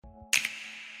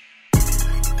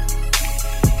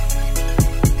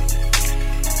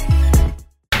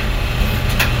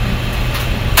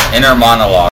Inner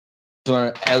monologue.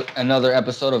 To another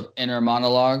episode of Inner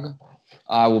Monologue.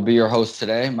 I will be your host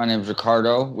today. My name is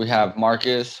Ricardo. We have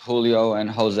Marcus, Julio, and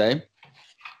Jose.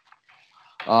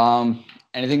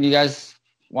 Anything you guys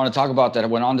want to talk about that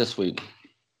went on this week?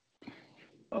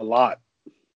 A lot.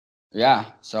 Yeah.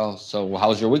 So how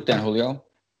was your week then, Julio?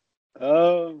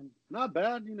 Not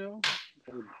bad.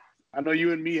 I know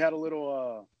you and me had a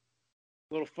little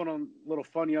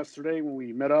fun yesterday when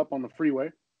we met up on the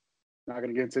freeway. Not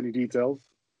gonna get into any details.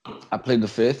 I played the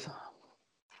fifth.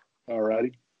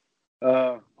 Alrighty.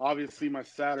 Obviously my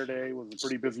Saturday was a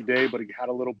pretty busy day, but it had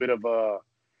a little bit of a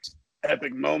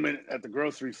epic moment at the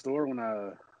grocery store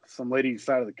when some lady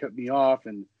decided to cut me off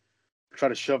and try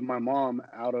to shove my mom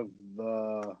out of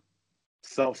the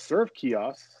self-serve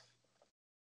kiosk.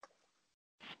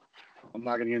 I'm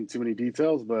not gonna get into too many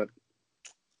details, but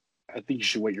I think you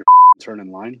should wait your turn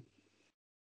in line.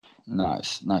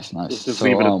 Nice. Let's just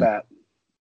leave it at that.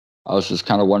 I was just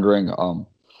kind of wondering,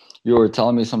 you were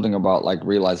telling me something about like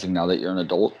realizing now that you're an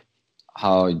adult,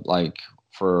 how like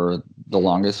for the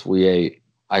longest we ate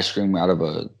ice cream out of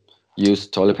a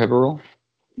used toilet paper roll.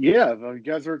 Yeah, have you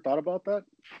guys ever thought about that?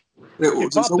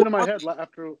 It popped into my head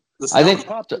after. I think.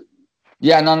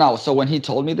 Yeah, no. So when he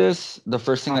told me this, the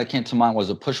first thing that came to mind was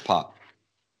a push pop.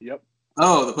 Yep.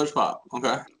 Oh, the push pop.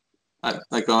 Okay.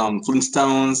 Like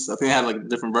Flintstones. I think they had like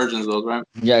different versions of those, right?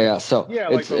 Yeah. So yeah,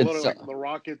 like the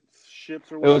rocket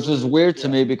ships or whatever. It was just weird to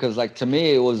me because like to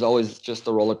me it was always just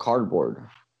a roll of cardboard,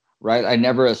 right? I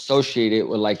never associate it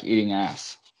with like eating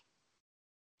ass.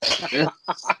 All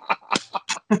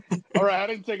right, I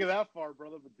didn't take it that far,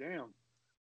 brother, but damn.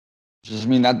 Just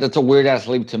mean that's a weird ass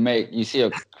leap to make. You see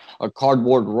a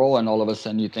cardboard roll and all of a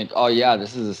sudden you think, oh yeah,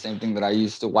 this is the same thing that I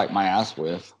used to wipe my ass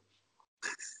with.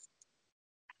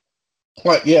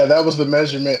 What? Yeah, that was the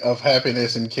measurement of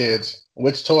happiness in kids.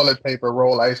 Which toilet paper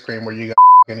roll ice cream were you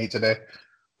gonna eat today?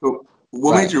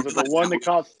 What made you? The one that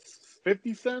costs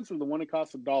 50 cents or the one that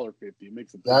costs $1.50? It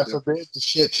makes a big That's difference. a bit. The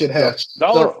shit should have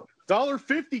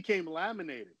 $1.50 came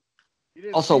laminated.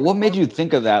 Also, what made you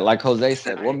think of that? Like Jose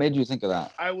said, what made you think of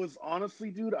that? I was honestly,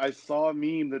 dude, I saw a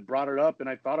meme that brought it up and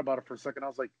I thought about it for a second. I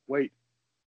was like, wait,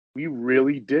 we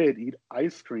really did eat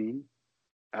ice cream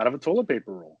out of a toilet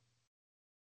paper roll.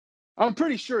 I'm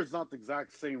pretty sure it's not the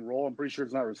exact same roll. I'm pretty sure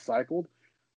it's not recycled,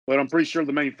 but I'm pretty sure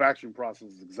the manufacturing process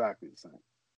is exactly the same.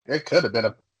 It could have been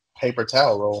a paper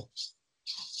towel roll.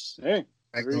 Hey,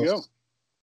 there you go.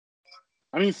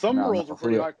 I mean, some rolls are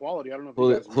pretty high quality. I don't know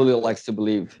if Julio likes to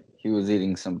believe he was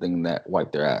eating something that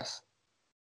wiped their ass.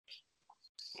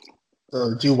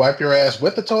 Do you wipe your ass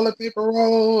with the toilet paper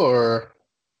roll, or?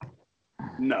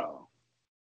 No.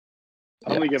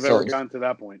 I don't think I've ever gotten to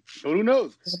that point. But who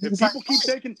knows? If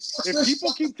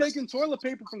people keep taking toilet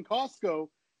paper from Costco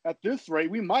at this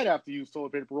rate, we might have to use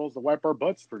toilet paper rolls to wipe our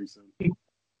butts pretty soon.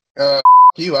 I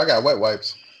got wet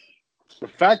wipes. The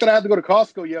fact that I had to go to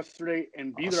Costco yesterday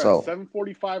and be there at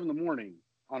 7:45 in the morning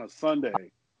on a Sunday.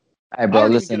 Hey, bro,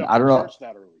 listen, I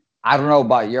don't know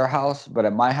about your house, but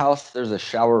at my house, there's a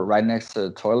shower right next to the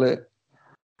toilet.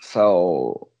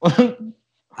 So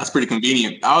that's pretty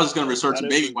convenient. I was just gonna resort to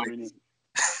baby wipes.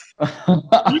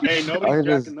 Hey, nobody's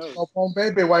jacking those. On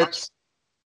baby wipes.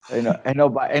 Ain't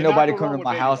nobody coming to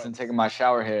my house and taking my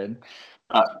shower head.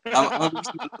 That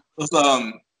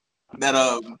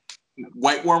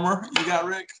white warmer you got,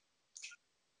 Rick?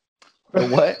 The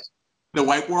what? The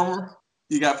white warmer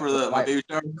you got for my baby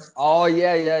shower? Oh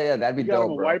yeah. That'd be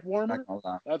dope, bro. Wipe warmer?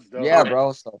 That's dope. Yeah,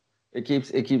 bro. So it keeps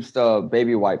the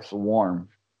baby wipes warm.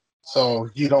 So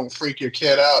you don't freak your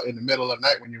kid out in the middle of the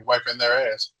night when you're wiping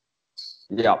their ass.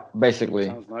 Yeah, basically.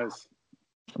 Sounds nice.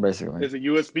 Basically. Is it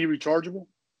USB rechargeable?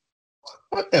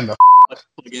 What in the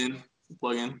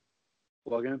Plug in.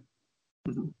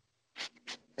 Mm-hmm.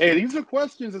 Hey, these are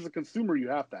questions as a consumer you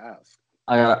have to ask.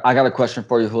 I got a question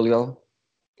for you, Julio.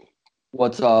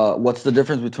 What's the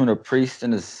difference between a priest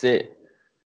and a sit?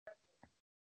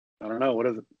 I don't know. What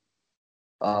is it?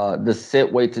 The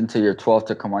sit waits until you're 12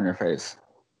 to come on your face.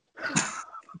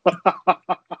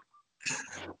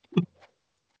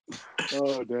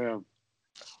 Oh, damn.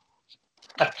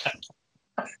 That's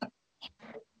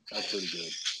pretty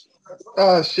good.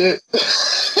 Oh, shit.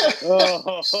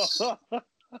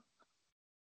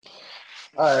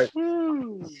 All right.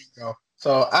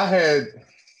 So I had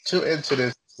 2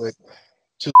 incidents with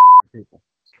 2 people.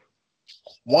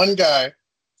 One guy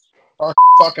parked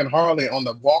fucking Harley on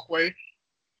the walkway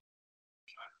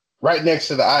right next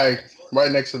to the eye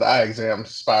exam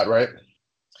spot, right?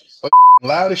 But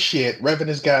loud as shit, revving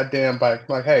his goddamn bike. I'm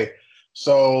like, hey,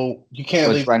 so you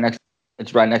can't leave.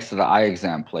 It's right next to the eye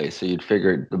exam place, so you'd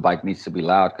figure the bike needs to be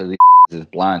loud because he is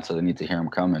blind, so they need to hear him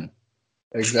coming.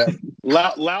 Exactly.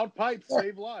 Loud pipes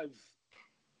save lives.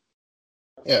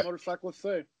 That's Yeah. what motorcyclists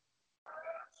say.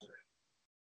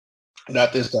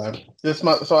 Not this time. This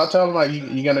month. So I tell him like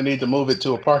you're gonna need to move it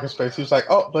to a parking space. He was like,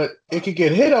 "Oh, but it could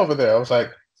get hit over there." I was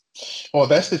like, "Well,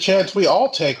 that's the chance we all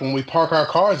take when we park our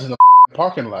cars in the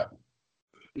parking lot."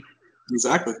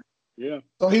 Exactly. Yeah.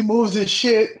 So he moves his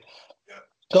shit,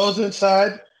 goes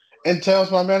inside, and tells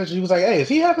my manager, he was like, "Hey, is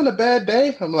he having a bad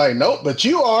day?" I'm like, "Nope, but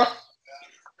you are."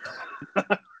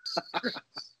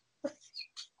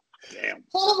 Damn.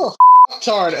 Son of a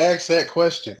tard asked that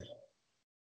question.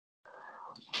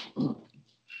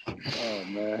 Oh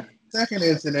man. Second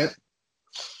incident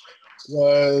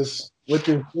was with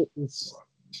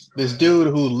this dude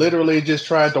who literally just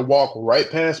tried to walk right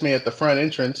past me at the front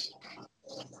entrance,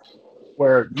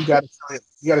 where you got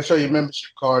to show your membership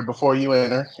card before you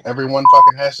enter. Everyone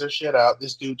fucking has their shit out.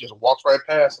 This dude just walks right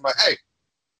past. I'm like, "Hey,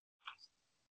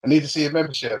 I need to see your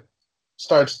membership."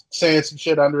 Starts saying some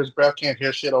shit under his breath. Can't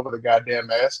hear shit over the goddamn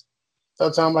mask.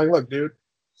 So I'm like, "Look, dude,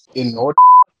 in order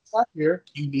to stop here,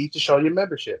 you need to show your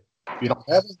membership. If you don't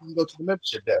have it, you can go to the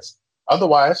membership desk.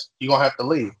 Otherwise, you're gonna have to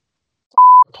leave."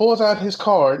 Pulls out his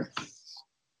card,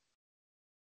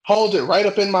 holds it right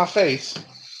up in my face.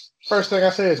 First thing I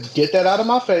say is, "Get that out of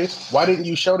my face. Why didn't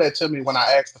you show that to me when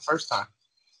I asked the first time?"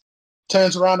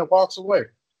 Turns around and walks away.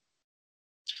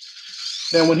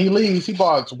 Then when he leaves, he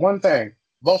buys one thing,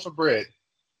 loaf of bread,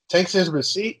 takes his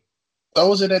receipt,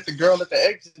 throws it at the girl at the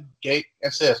exit gate,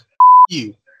 and says,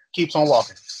 "You." Keeps on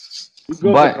walking. Who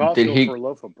goes But to Costco did he- for a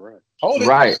loaf of bread? Hold it.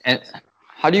 Right. And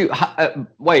how do you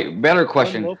wait? Better One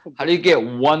question. loaf of How do you bread. get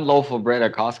one loaf of bread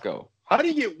at Costco? How do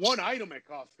you get one item at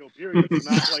Costco? Period. It's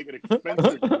not like an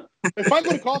expensive. If I go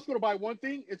to Costco to buy one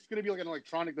thing, it's gonna be like an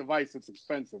electronic device. It's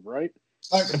expensive, right?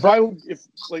 Like, If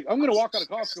I'm gonna walk out of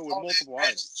Costco with multiple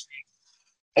items.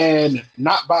 and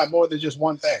not buy more than just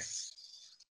one thing.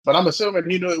 But I'm assuming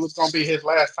he knew it was going to be his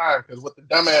last time, because what the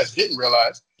dumbass didn't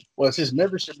realize was his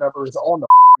membership number is on the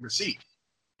receipt.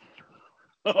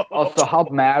 Also, how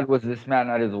mad was this man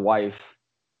at his wife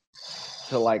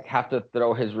to like have to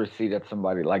throw his receipt at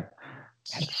somebody? Like,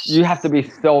 you have to be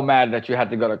so mad that you had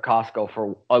to go to Costco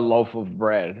for a loaf of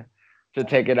bread to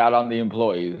take it out on the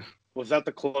employees. Was that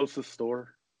the closest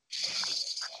store?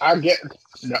 I get.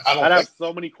 No, I don't I'd have think.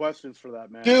 so many questions for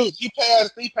that man. Dude, he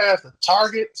passed the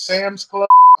Target, Sam's Club,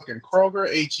 fucking Kroger,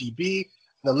 HEB.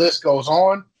 The list goes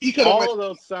on. He could have All went of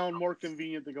those sound more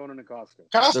convenient than going into Costco.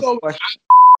 Costco. question-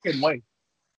 Fucking wait.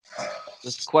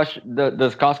 Does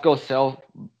Costco sell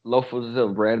loaves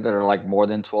of bread that are like more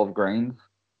than 12 grains?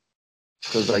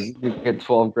 Because like you can get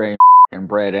 12 grain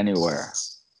bread anywhere.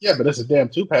 Yeah, but it's a damn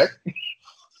 2-pack.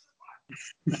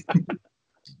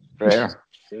 Fair,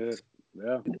 Shit.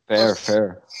 Yeah.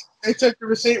 fair. They took the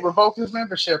receipt, revoked his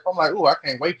membership. I'm like, ooh, I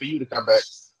can't wait for you to come back.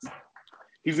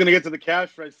 He's gonna get to the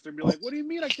cash register and be like, "What do you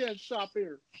mean I can't shop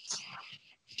here?"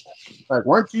 Like,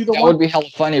 weren't you the That one? would be hella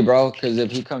funny, bro. Because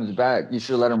if he comes back, you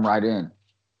should let him right in.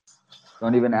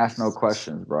 Don't even ask no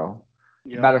questions, bro.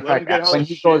 Yeah, Matter of let him fact, get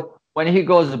hella when he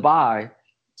goes by,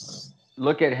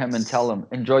 look at him and tell him,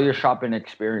 "Enjoy your shopping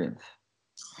experience."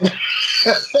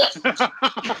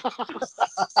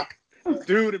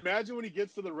 Dude, imagine when he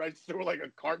gets to the register with like a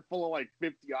cart full of like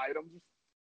 50 items.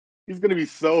 He's gonna be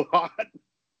so hot.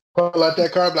 Pull out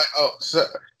that card, like, "Oh, sir,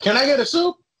 can I get a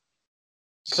soup?"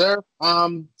 "Sir,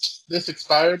 this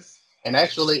expired, and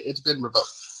actually, it's been revoked."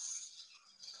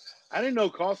 I didn't know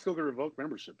Costco could revoke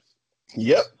memberships.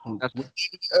 Yep.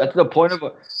 That's the point of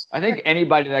it. I think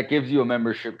anybody that gives you a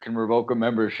membership can revoke a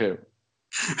membership.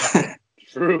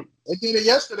 True. They did it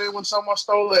yesterday when someone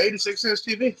stole an 86-inch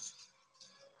TV.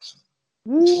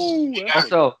 Woo,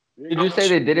 Also, did you say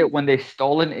they did it when they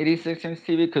stole an 86-inch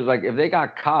TV? Because like, if they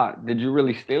got caught, did you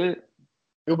really steal it?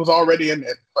 It was already in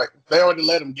it. Like, they already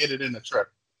let them get it in the truck,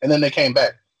 and then they came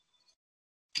back.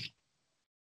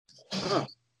 Huh.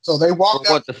 So they Or walked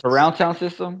out. what, the surround sound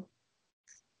system?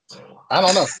 I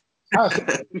don't know.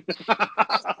 Do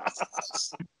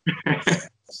it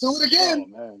Oh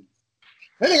again. man.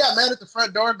 Then he got mad at the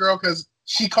front door girl because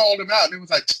she called him out, and it was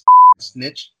like,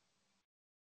 snitch.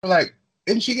 We're like,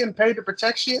 isn't she getting paid to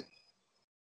protect shit?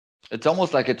 It's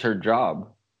almost like it's her job.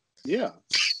 Yeah.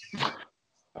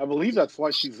 I believe that's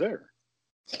why she's there.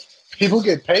 People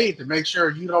get paid to make sure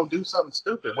you don't do something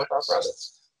stupid with our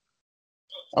brothers.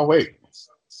 Oh, wait.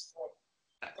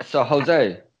 So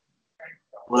Jose,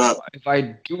 What up? if I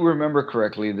do remember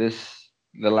correctly, the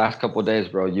last couple of days,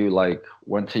 bro, you like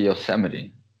went to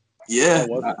Yosemite. Yeah, How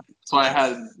was it? that's why I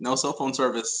had no cell phone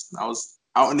service. I was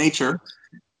out in nature,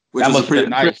 which That was a must have been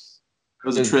nice. It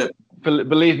was a trip.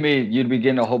 Believe me, you'd be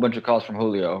getting a whole bunch of calls from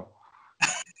Julio.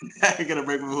 I get a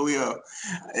break from Julio.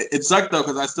 It sucked though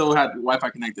because I still had Wi-Fi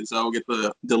connected, so I would get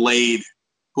the delayed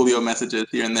Julio messages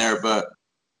here and there. But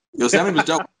Yosemite was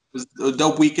dope. It was a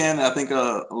dope weekend. I think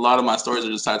a lot of my stories are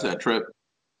just tied to that trip.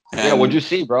 And, Yeah, what'd you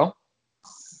see, bro?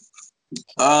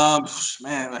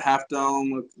 Man, the Half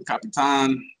Dome with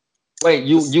Capitan. Wait,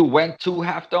 you went to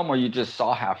Half Dome or you just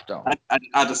saw Half Dome?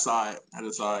 I just saw it.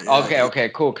 Yeah. Okay,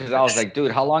 cool. Because I was like,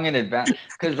 dude, how long in advance?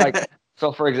 Because like,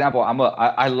 so for example,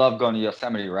 I love going to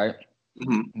Yosemite, right?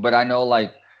 Mm-hmm. But I know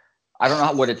like I don't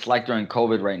know what it's like during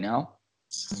COVID right now,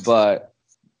 but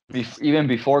even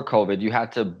before COVID, you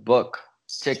had to book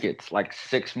tickets like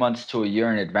 6 months to a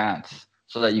year in advance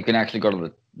so that you can actually go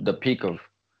to the peak of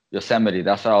Yosemite.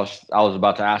 That's what I was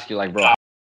about to ask you, like, bro, how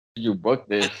did you book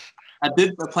this? I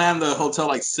did plan the hotel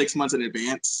like 6 months in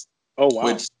advance. Oh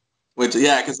wow! Which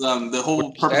yeah, because the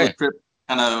whole purpose of the trip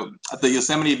kind of at the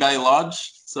Yosemite Valley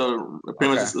Lodge, so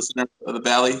pretty much the center of the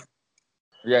valley.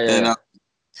 Yeah.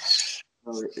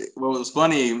 What was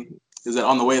funny is that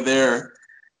on the way there,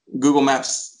 Google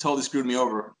Maps totally screwed me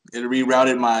over. It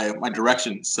rerouted my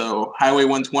directions. So Highway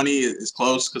 120 is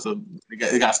closed because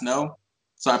it got snow.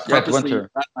 So I purposely routed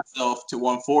myself to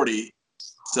 140.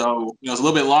 So it's a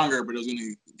little bit longer, but it was going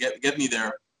to get me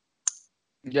there.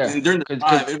 Yeah. And during the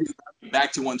drive, it was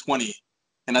back to 120,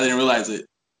 and I didn't realize it.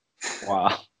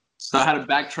 Wow. So I had to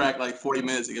backtrack like 40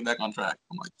 minutes to get back on track.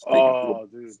 I'm like, oh,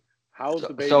 dude. How's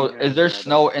the baby? So is there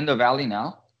snow in the valley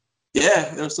now?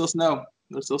 Yeah, there's still snow.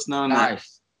 There's still snow in there.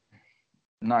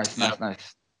 Nice.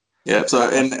 Yeah, so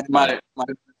and my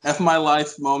F my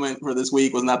life moment for this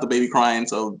week was not the baby crying.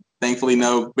 So thankfully,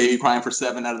 no baby crying for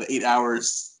 7 out of the 8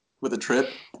 hours with the trip.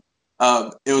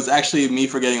 It was actually me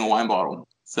forgetting a wine bottle.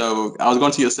 So I was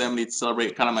going to Yosemite to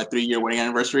celebrate kind of my 3-year wedding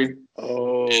anniversary.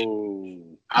 Oh.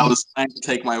 I was trying to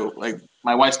take my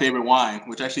wife's favorite wine,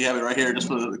 which I actually have it right here just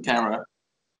for the camera.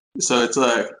 So it's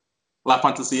La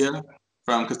Fantasia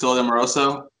from Castillo del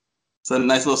Moroso. It's a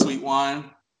nice little sweet wine.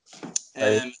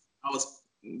 And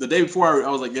the day before I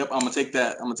was like, yep, I'm gonna take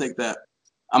that.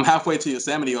 I'm halfway to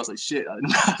Yosemite. I was like, shit, I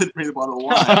didn't bring the bottle of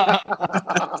wine.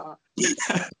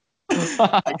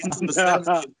 I get to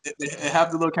Yosemite, they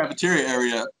have the little cafeteria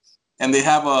area, and they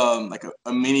have like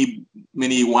a mini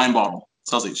wine bottle.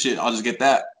 So I was like, shit, I'll just get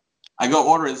that. I go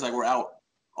order it. It's like we're out.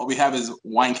 All we have is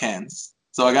wine cans.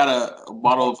 So I got a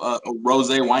bottle of a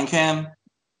rosé wine can.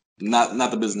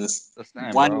 Not the business.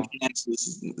 Wine cans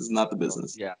is not the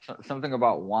business. Yeah, something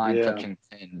about wine touching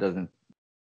tin doesn't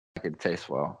like it taste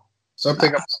well. Something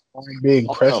about wine being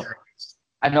pressurized.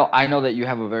 I know that you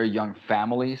have a very young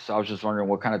family, so I was just wondering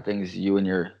what kind of things you and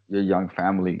your young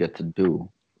family get to do.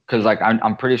 Because like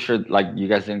I'm pretty sure like you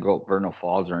guys didn't go up Vernal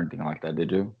Falls or anything like that,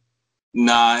 did you?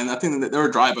 Nah, and I think that they were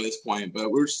dry by this point,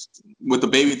 but we're just, with the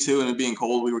baby too and it being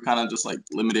cold, we were kind of just like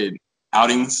limited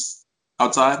outings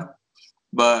outside.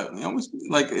 But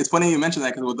it's funny you mentioned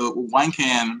that because with the wine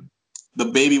can, the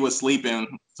baby was sleeping,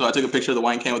 so I took a picture of the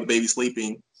wine can with the baby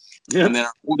sleeping, and then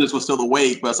our oldest was still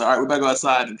awake. But I was like, all right, we better go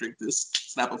outside and drink this.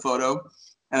 Snap a photo,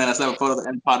 and then I snapped a photo of the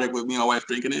end product with me and my wife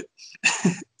drinking it.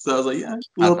 So I was like, yeah,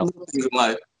 little things in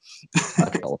life.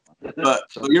 But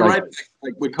you're right.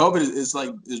 Like with COVID, it's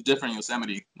different in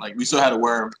Yosemite. Like we still had to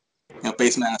wear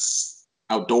face masks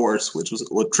outdoors, which was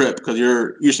a trip because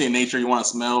you're usually in nature. You want to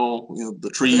smell the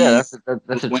trees. Yeah,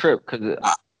 that's a trip because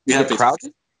we have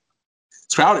crowded.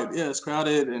 It's crowded. Yeah, it's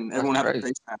crowded, and everyone has a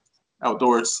face mask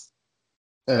outdoors.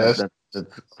 Yeah,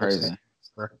 that's crazy.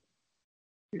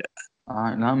 Yeah.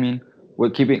 I mean, we're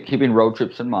keeping road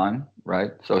trips in mind,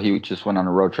 right? So he just went on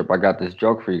a road trip. I got this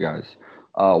joke for you guys.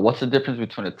 What's the difference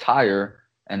between a tire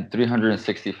and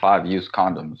 365 used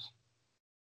condoms?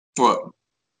 What?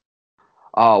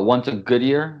 One's a good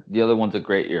ear, the other one's a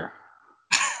great ear.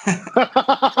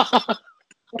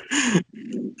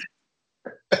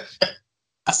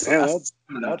 That's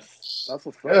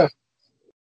what's fun.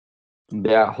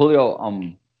 Yeah,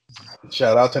 Julio.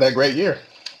 Shout out to that great year.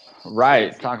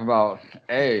 Right, talk about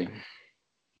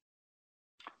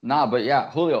Nah, but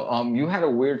yeah, Julio. You had a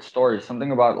weird story.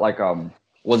 Something about like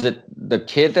was it the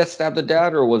kid that stabbed the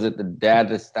dad, or was it the dad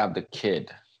that stabbed the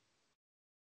kid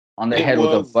on the head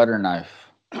with a butter knife?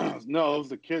 No, it was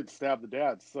the kid stabbed the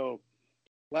dad. So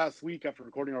last week, after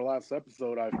recording our last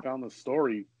episode, I found the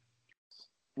story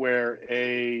where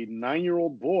a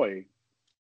 9-year-old boy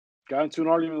got into an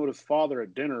argument with his father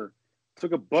at dinner,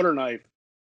 took a butter knife,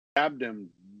 stabbed him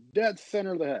dead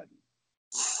center of the head.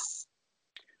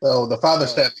 So the father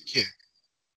stabbed the kid.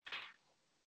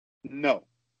 No,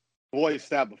 boy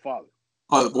stabbed the father.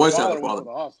 Oh, the boy stabbed the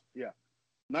father. Yeah,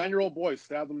 9-year-old boy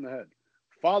stabbed him in the head.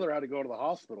 Father had to go to the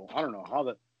hospital. I don't know how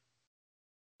the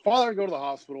father had to go to the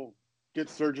hospital, get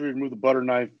surgery, remove the butter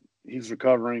knife. He's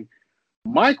recovering.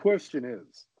 My question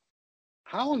is,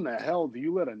 how in the hell do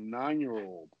you let a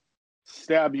 9-year-old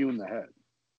stab you in the head?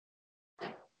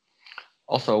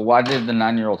 Also, why did the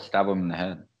 9-year-old stab him in the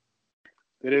head?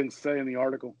 They didn't say in the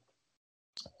article.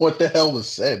 What the hell was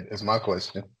said is my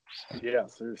question. Yeah,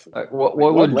 seriously. Like, what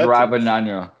would led to drive a this?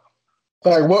 9-year-old?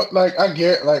 Like what? Like I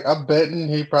get. Like I'm betting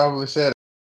he probably said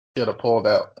should have pulled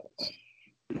out.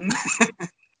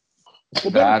 Well,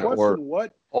 That better question,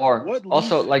 what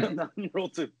also leads like a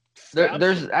 9-year-old to stab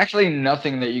there's someone? actually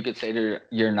nothing that you could say to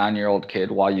your 9-year-old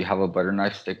kid while you have a butter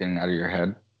knife sticking out of your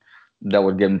head that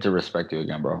would get him to respect you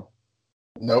again, bro.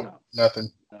 Nope, No. nothing.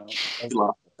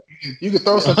 No. You could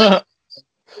throw something.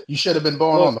 You should have been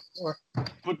born on the floor.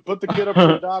 Put the kid up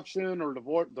for adoption or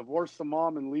divorce the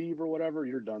mom and leave or whatever.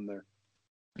 You're done there.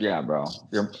 Yeah, bro.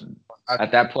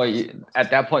 At that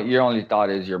point, your only thought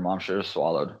is your mom should have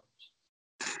swallowed.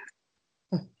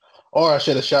 Or I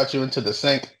should have shot you into the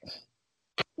sink.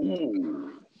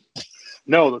 Ooh.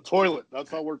 No, the toilet. That's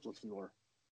how worthless you are.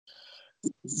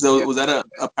 So was that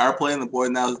a power play and the boy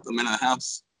now is the man of the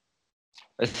house?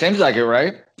 It seems like it,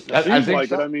 right? It seems like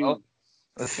so. it. I mean,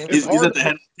 He's at the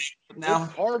head of the table now.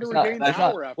 it's hard to It's not- regain that's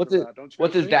power not- after what's it- that, don't you?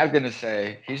 What's guys his think? dad gonna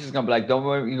say? He's just gonna be like, "Don't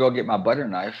let me go get my butter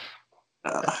knife."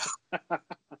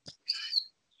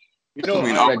 You know, I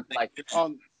mean,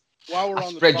 while we're I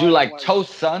on the spread you topic, like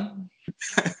toast, son.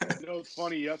 You know, it's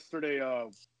funny. Yesterday,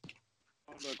 on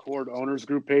the Accord Owners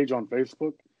Group page on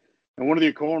Facebook, and one of the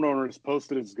Accord owners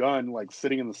posted his gun, like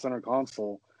sitting in the center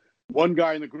console. One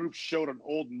guy in the group showed an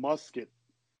old musket.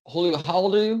 Julio, how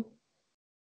old are you?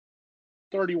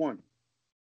 31.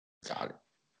 Got it.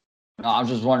 No, I'm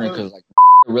just wondering because like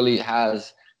really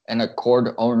has an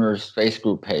Accord Owners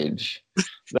Facebook page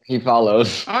that he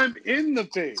follows. I'm in the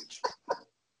page.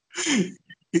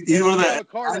 He's one of A the.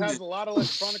 card that has a lot of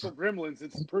electronic gremlins.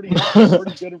 It's pretty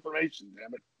good information,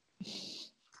 damn it.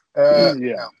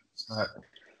 Yeah.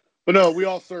 But no, we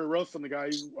all started roasting the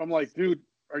guy. I'm like, dude,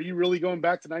 are you really going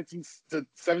back to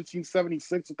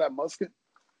 1776 with that musket?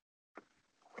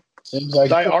 Seems like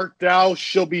Thy art thou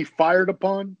shall be fired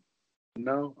upon?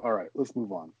 No? All right, let's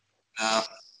move on.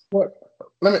 what?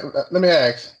 Let me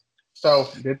ask. So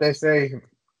did they say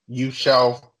you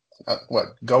shall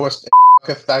goest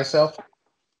thyself?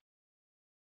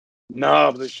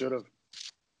 No, but they should have.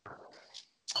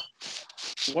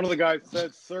 One of the guys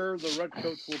said, "Sir, the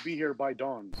redcoats will be here by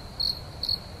dawn."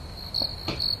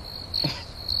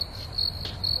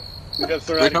 We gotta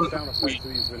start adding sound effects to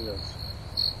these videos.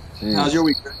 Jeez. How's your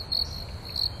week?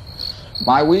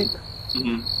 My week?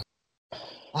 Mm-hmm.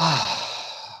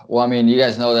 Well, I mean, you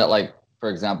guys know that, like, for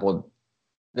example,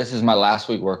 this is my last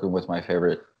week working with my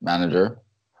favorite manager,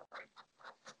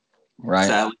 right?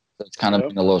 Sadly. So it's kind of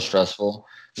been a little stressful.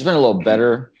 It's been a little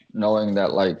better knowing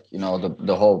that, like, you know,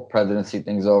 the whole presidency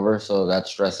thing's over, so that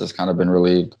stress has kind of been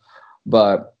relieved.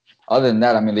 But other than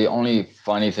that, I mean, the only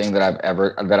funny thing that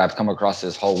I've come across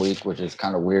this whole week, which is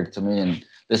kind of weird to me, and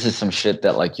this is some shit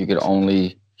that like you could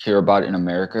only hear about in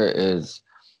America, is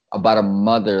about a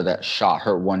mother that shot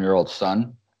her 1-year-old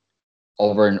son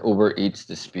over an Uber Eats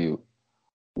dispute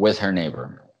with her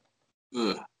neighbor.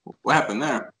 Ugh. What happened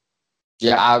there?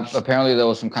 Yeah, apparently there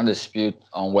was some kind of dispute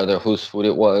on whether whose food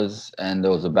it was, and there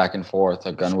was a back and forth.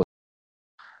 A gun was,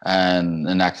 and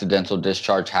an accidental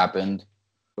discharge happened,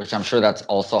 which I'm sure that's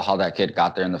also how that kid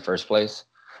got there in the first place.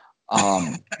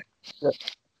 Funny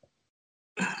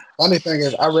thing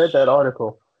is, I read that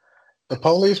article. The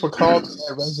police were called to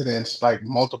that residence like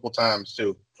multiple times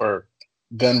too for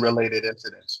gun-related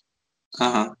incidents.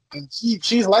 Uh-huh. And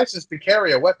she's licensed to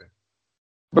carry a weapon.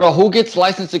 Bro, who gets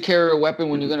licensed to carry a weapon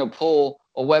when you're gonna pull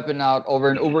a weapon out over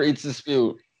an Uber Eats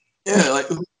dispute? Yeah, like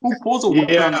who pulls a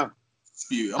weapon on a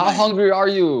dispute? How hungry are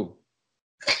you?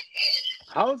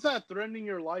 How is that threatening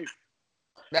your life?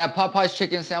 That Popeye's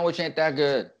chicken sandwich ain't that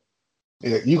good.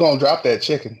 Yeah, you gonna drop that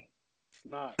chicken?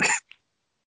 It's not.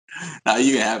 Nah,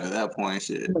 you can have it at that point.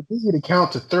 Shit. I'm easy to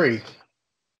count to 3.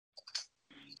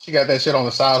 She got that shit on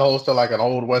the side holster like an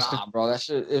old Western. Nah, bro, that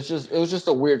shit. It was just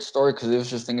a weird story because it was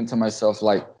just thinking to myself,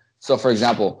 like, so for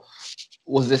example,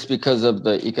 was this because of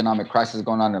the economic crisis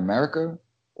going on in America,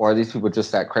 or are these people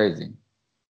just that crazy?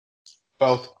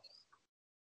 Both.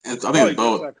 I think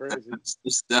both.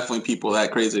 It's definitely people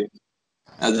that crazy,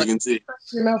 as you can see.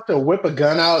 Enough to whip a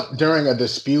gun out during a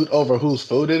dispute over whose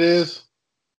food it is.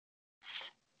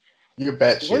 You're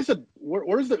batshit.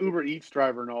 Where's the Uber Eats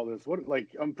driver and all this? What, like,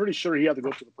 I'm pretty sure he had to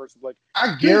go to the person like,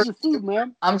 I here's your food,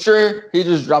 man. I'm sure he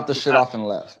just dropped the shit off and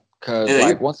left. Cause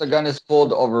once the gun is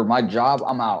pulled over my job,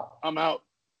 I'm out. I'm out.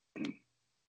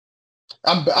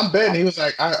 I'm betting he was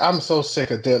like, I'm so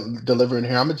sick of delivering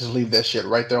here. I'm gonna just leave that shit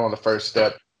right there on the first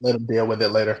step. Let him deal with it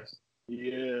later.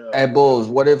 Yeah. Hey, Bulls,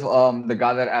 what if the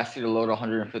guy that asked you to load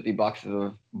 150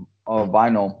 boxes of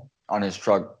vinyl on his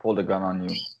truck pulled a gun on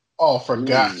you? Oh, for Ooh.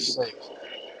 God's sake.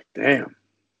 Damn.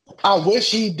 I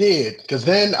wish he did, because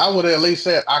then I would have at least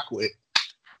said I quit.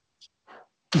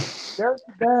 Dirty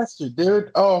bastard,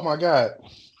 dude. Oh my God.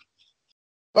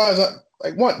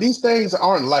 Like these things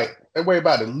aren't light. They weigh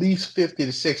about at least 50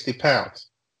 to 60 pounds.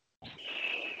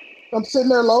 I'm sitting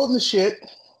there loading the shit,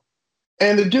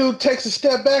 and the dude takes a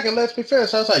step back and lets me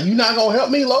finish. I was like, "You not gonna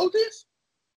help me load this?"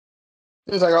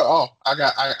 He's like, "Oh, I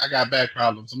got back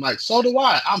problems." I'm like, "So do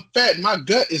I. I'm fat and my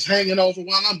gut is hanging over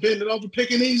while I'm bending over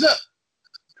picking these up."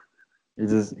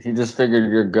 He just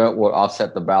figured your gut would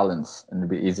offset the balance and it'd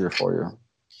be easier for you.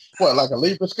 What, like a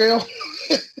Libra scale?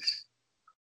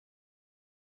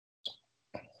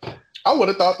 I would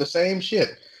have thought the same shit.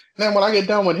 Then when I get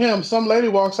done with him, some lady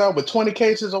walks out with 20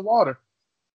 cases of water.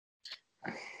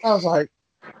 I was like,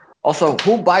 Also,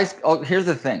 who buys? Oh, here's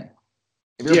the thing: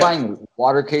 if you're buying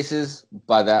water cases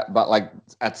but like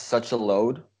at such a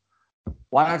load,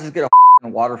 why not just get a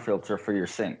water filter for your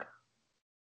sink?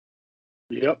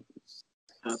 Yep.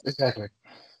 exactly.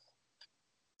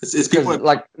 It's people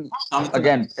like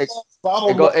again,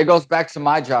 it goes back to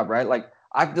my job, right? Like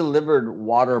I've delivered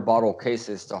water bottle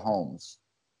cases to homes,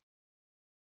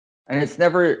 and it's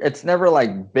never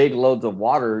like big loads of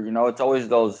water. You know, it's always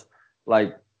those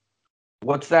like.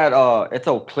 What's that? It's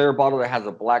a clear bottle that has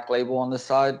a black label on the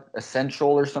side, Essential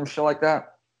or some shit like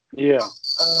that. Yeah.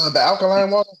 The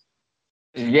alkaline water.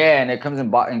 Yeah, and it comes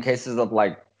in cases of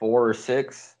like 4 or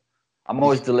 6. I'm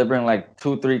always delivering like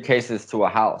 2-3 cases to a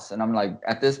house, and I'm like,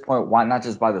 at this point, why not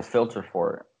just buy the filter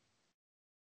for it?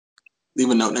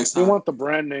 Leave a note next time. You want the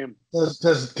brand name?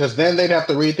 Because then they'd have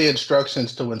to read the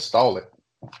instructions to install it.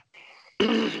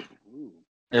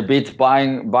 It beats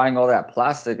buying all that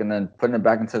plastic and then putting it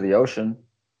back into the ocean.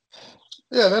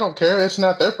 Yeah, they don't care. It's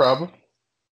not their problem.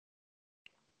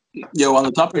 Yo, on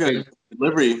the topic of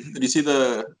delivery, did you see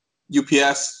the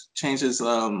UPS changes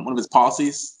one of its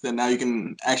policies that now you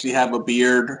can actually have a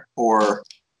beard or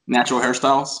natural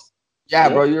hairstyles? Yeah,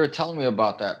 bro, you were telling me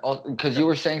about that because you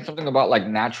were saying something about like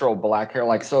natural black hair.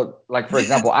 Like, so, like for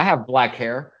example, I have black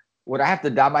hair. Would I have to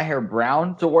dye my hair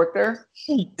brown to work there?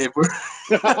 If we're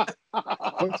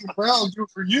What's your brown do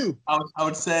for you? I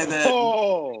would say that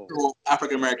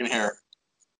African American hair,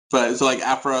 but so like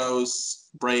afros,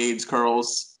 braids,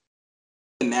 curls,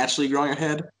 naturally growing your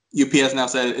head. UPS now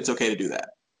said it's okay to do that.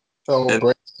 So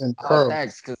braids and curls.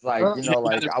 Thanks, because like you know,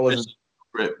 like I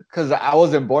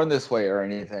wasn't born this way or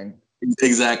anything.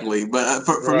 Exactly, but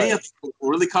for me, what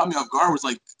really caught me off guard was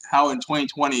like how in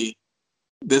 2020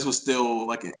 this was still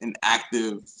like an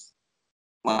active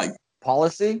like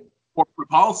policy. Corporate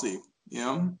policy, you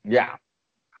know? Yeah.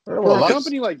 For a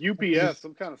company like UPS,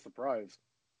 I'm kind of surprised.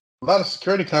 A lot of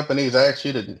security companies ask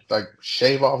you to like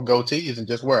shave off goatees and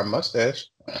just wear a mustache.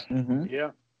 Mm-hmm.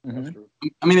 Yeah, that's true.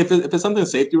 I mean, if it's something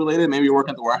safety related, maybe you're working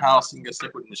at the warehouse and you get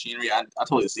stuck with machinery. I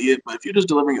totally see it. But if you're just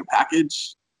delivering a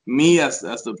package, me as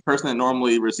the person that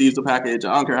normally receives the package,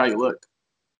 I don't care how you look.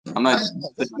 I'm not.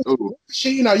 What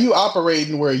machine are you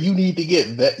operating where you need to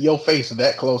get your face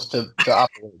that close to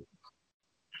operating?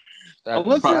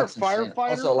 Unless you're a firefighter,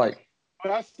 also like,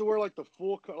 but has to wear like the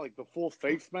full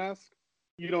face mask.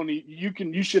 You don't need.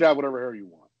 You should have whatever hair you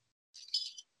want.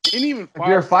 And even if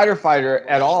you're a fighter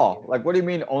at all, like, what do you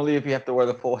mean only if you have to wear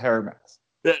the full hair mask?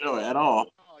 Yeah, no, at all.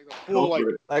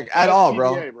 Like at all,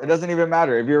 bro. It doesn't even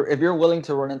matter if you're willing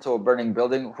to run into a burning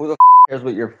building. Who the cares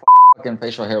what your fucking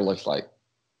facial hair looks like?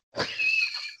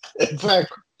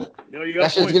 Exactly.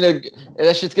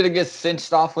 That shit's gonna get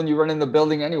cinched off when you run in the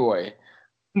building anyway.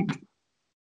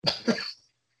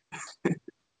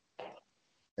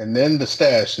 And then the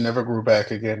stash never grew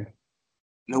back again.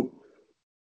 Nope.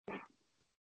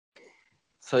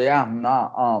 So yeah,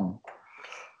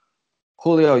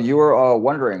 Julio, you were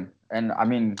wondering, and I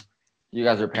mean, you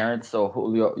guys are parents, so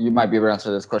Julio, you might be able to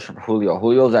answer this question for Julio.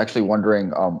 Julio's actually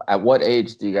wondering, at what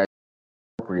age do you guys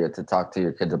appropriate to talk to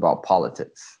your kids about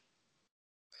politics?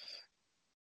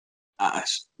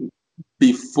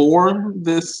 Before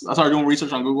this, I started doing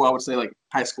research on Google. I would say like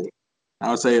high school. I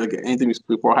would say like anything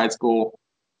before high school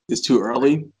is too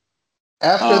early.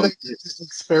 After they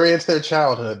experience their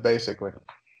childhood, basically.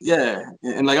 Yeah,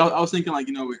 and like I was thinking, like,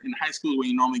 you know, in high school when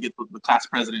you normally get the class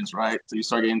presidents, right? So you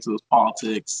start getting into those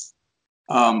politics.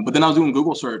 But then I was doing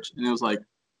Google search, and it was like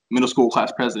middle school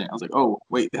class president. I was like, oh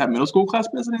wait, they have middle school class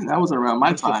president? That wasn't around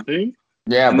my time.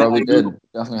 Yeah, and bro, we did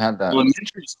definitely had that.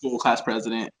 Elementary school class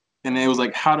president, and it was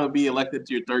like how to be elected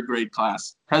to your 3rd grade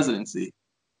class presidency.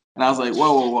 And I was like,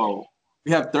 whoa.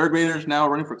 We have 3rd graders now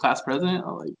running for class president?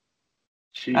 I'm like,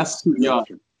 that's too young.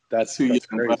 That's too young.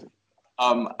 crazy.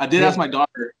 But, I did ask my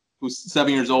daughter, who's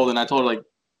 7 years old, and I told her, like,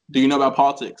 do you know about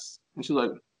politics? And she was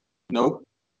like, nope.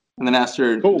 And then asked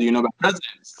her, do you know about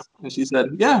presidents? And she said,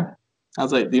 yeah. I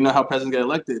was like, do you know how presidents get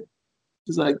elected?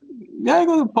 She's like, yeah, I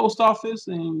go to the post office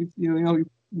and you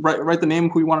write the name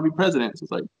of who you want to be president. So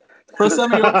it's like, for a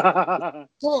 7-year-old,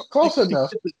 well, close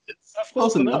enough. That's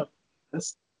close enough.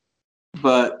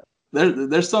 But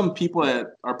there's some people that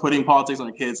are putting politics on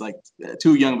their kids like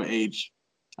too young of an age.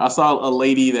 I saw a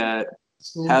lady that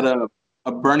had a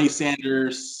Bernie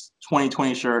Sanders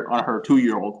 2020 shirt on her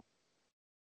 2-year-old.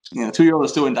 2-year-old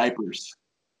is still in diapers.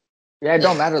 Yeah, it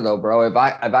don't matter though, bro. If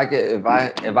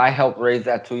I help raise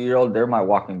that 2-year-old, they're my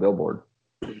walking billboard.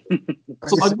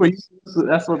 That's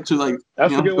up to like.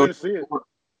 That's a good way to see it.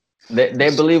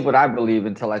 They believe what I believe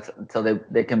until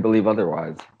they can believe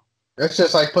otherwise. That's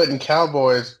just like putting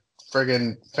Cowboys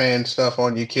friggin' fan stuff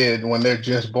on your kid when they're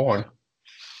just born.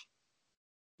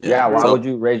 Yeah, why would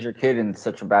you raise your kid in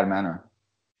such a bad manner?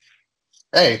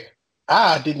 Hey,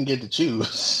 I didn't get to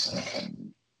choose.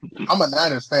 I'm a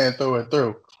Niners fan through and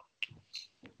through.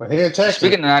 But here in Texas.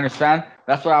 Speaking of Niners fan,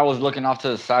 that's why I was looking off to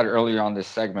the side earlier on this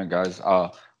segment, guys.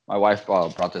 My wife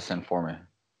brought this in for me.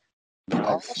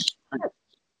 Nice.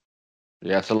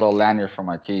 Yeah, it's a little lanyard for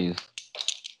my keys.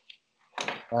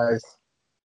 Nice.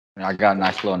 And I got a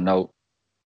nice little note.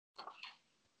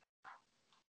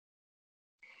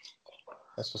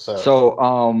 That's what's up.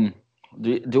 So,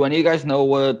 do any of you guys know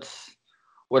what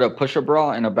a pusher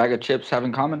bra and a bag of chips have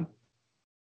in common?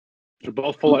 They're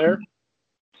both full of air?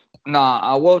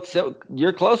 Nah, well,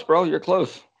 you're close, bro. You're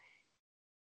close.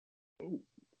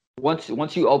 Once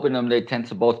you open them, they tend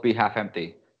to both be half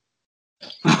empty.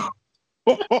 Damn,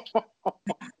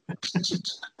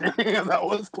 that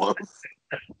was close.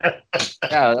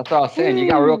 Yeah, that's what I was saying. You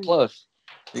got real close.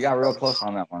 You got real close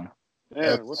on that one.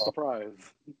 Damn, what's the prize?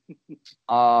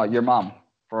 Your mom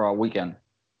for a weekend.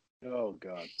 Oh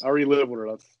God, I already live with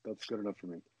her. That's good enough for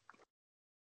me.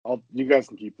 You guys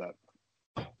can keep that.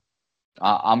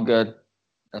 I'm good.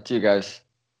 That's you guys.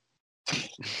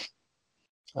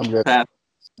 I'm good.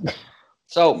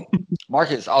 So,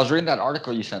 Marcus, I was reading that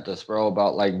article you sent us, bro,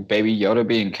 about like Baby Yoda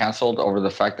being canceled over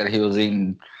the fact that he was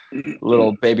eating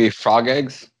little baby frog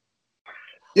eggs.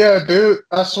 Yeah, dude.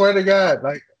 I swear to God,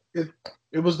 like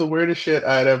it was the weirdest shit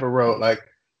I had ever wrote. Like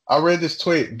I read this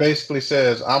tweet, basically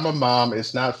says, "I'm a mom.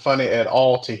 It's not funny at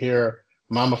all to hear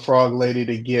Mama Frog Lady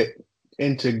to get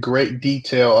into great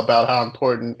detail about how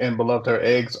important and beloved her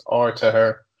eggs are to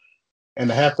her, and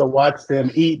to have to watch them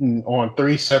eaten on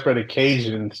 3 separate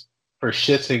occasions for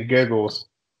shits and giggles.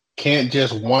 Can't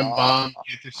just one mom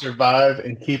get to survive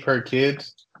and keep her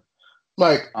kids?"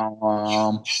 Like,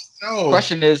 no.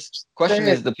 Question is,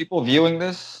 the people viewing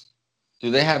this,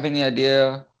 do they have any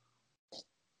idea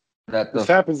that this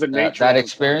happens in nature? That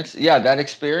experience, that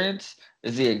experience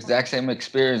is the exact same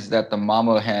experience that the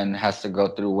mama hen has to go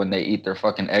through when they eat their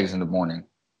fucking eggs in the morning.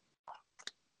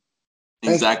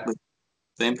 Exactly.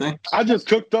 Same thing. I just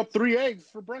cooked up 3 eggs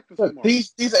for breakfast. Look,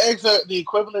 these eggs are the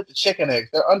equivalent to chicken eggs.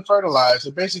 They're unfertilized.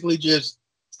 They're basically just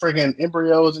friggin'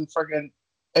 embryos and friggin'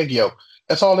 egg yolk.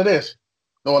 That's all it is.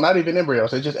 No, not even embryos.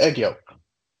 They're just egg yolk.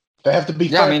 They have to be.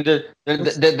 Yeah, I mean,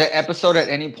 the episode at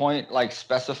any point like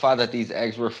specify that these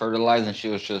eggs were fertilized and she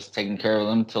was just taking care of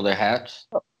them till they hatched?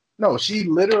 No, she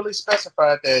literally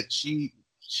specified that she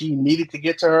needed to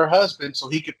get to her husband so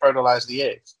he could fertilize the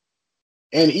eggs.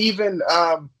 And even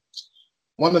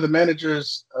one of the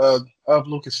managers of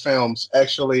Lucasfilms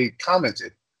actually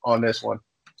commented on this one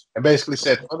and basically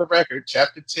said, for the record,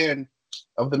 Chapter 10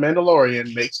 of The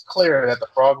Mandalorian makes clear that the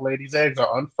Frog Lady's eggs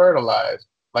are unfertilized,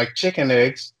 like chicken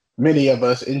eggs many of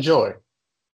us enjoy.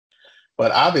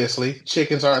 But obviously,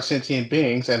 chickens aren't sentient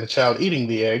beings, and the child eating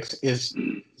the eggs is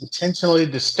intentionally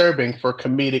disturbing for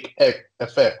comedic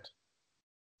effect.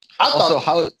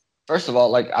 First of all,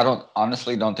 like I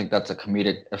honestly don't think that's a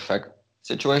comedic effect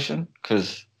situation,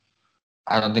 because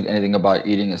I don't think anything about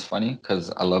eating is funny,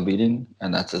 because I love eating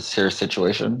and that's a serious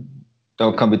situation.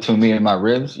 Don't come between me and my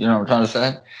ribs. You know what I'm trying to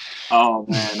say? Oh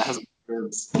man, that's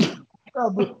ribs.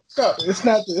 It's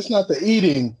not the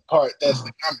eating part that's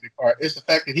the comedy part. It's the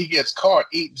fact that he gets caught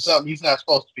eating something he's not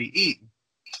supposed to be eating.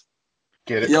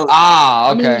 Get it?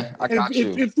 Okay. I got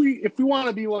you. If we want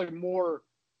to be like more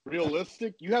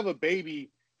realistic, you have a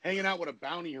baby hanging out with a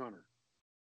bounty hunter.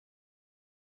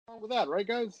 What's wrong with that, right,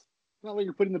 guys? It's not like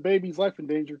you're putting the baby's life in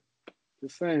danger.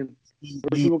 Just saying.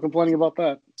 There's people complaining about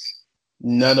that.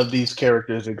 None of these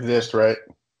characters exist, right?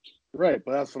 Right,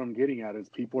 but that's what I'm getting at is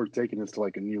people are taking this to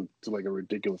a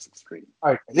ridiculous extreme.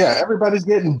 All right, yeah, everybody's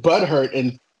getting butthurt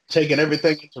and taking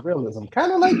everything into realism.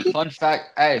 Kind of like Fun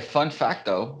fact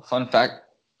though.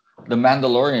 The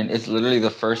Mandalorian is literally the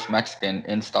first Mexican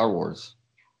in Star Wars.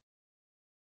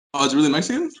 Oh, it's really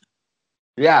Mexican?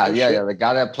 Yeah, Oh, yeah, shit. yeah. The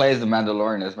guy that plays the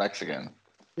Mandalorian is Mexican.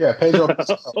 Yeah, Pedro.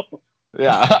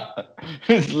 Yeah,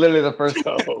 it's literally the first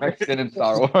Oh. Mexican in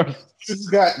Star Wars.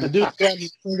 The dude's got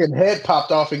his freaking head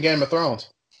popped off in Game of Thrones.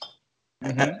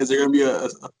 Mhm. Is there going to be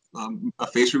a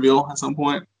face reveal at some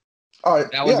point? Oh,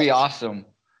 That would yeah. be awesome.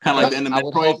 Kind of like the end of I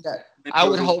would Metroid? hope that I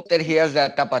would hope that he has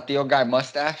that Tapatio guy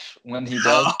mustache when he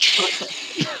does.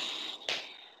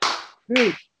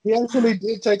 Dude, he actually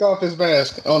did take off his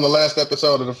mask on the last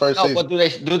episode of the first No, season. but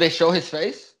do they show his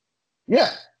face?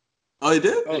 Yeah. Oh, they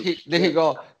did? Oh, Did he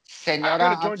go, I Senora,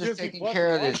 gotta I'm join just Disney taking Plus care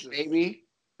to of watch this, this. baby?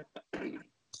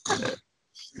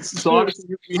 So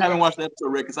obviously you haven't watched the episode,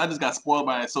 Rick, because I just got spoiled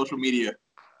by social media.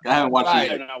 I haven't watched Right. I it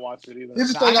did yet. not watch it either.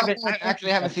 Here's the No, thing I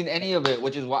actually haven't seen any of it,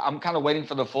 which is why I'm kind of waiting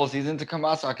for the full season to come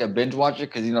out so I can binge watch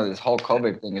it because this whole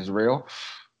COVID thing is real.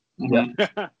 Mhm. We're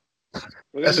gonna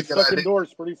That's be a good stuck idea.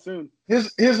 indoors pretty soon.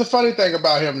 Here's the funny thing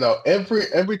about him though.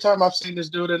 Every time I've seen this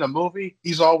dude in a movie,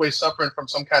 he's always suffering from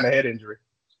some kind of head injury.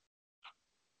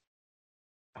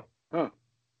 Huh.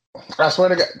 I swear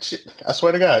to God. I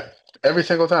swear to God. Every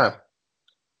single time.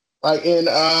 Like in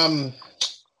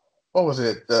what was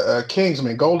it?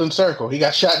 Kingsman, Golden Circle. He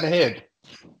got shot in the head.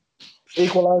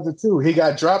 Equalizer 2, he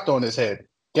got dropped on his head.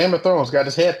 Game of Thrones got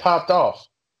his head popped off.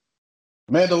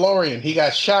 Mandalorian, he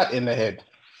got shot in the head.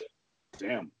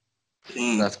 Damn.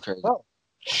 Dang. That's crazy. Oh.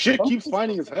 Shit keeps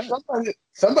finding his head.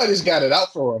 Somebody's got it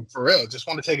out for him, for real. Just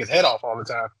want to take his head off all the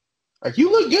time. Like,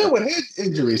 you look good with head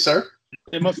injury, sir.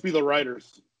 It must be the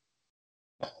writers.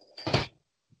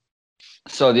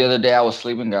 So the other day I was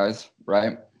sleeping, guys,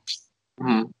 right?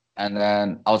 Mhm. And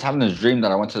then I was having this dream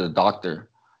that I went to the doctor,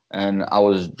 and I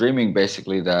was dreaming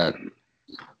basically that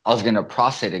I was getting a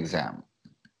prostate exam.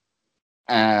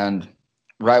 And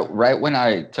right when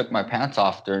I took my pants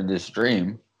off during this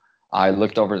dream, I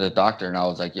looked over at the doctor and I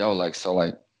was like, "Yo,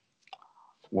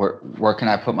 where can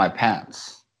I put my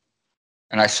pants?"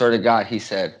 And I swear to God, he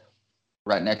said,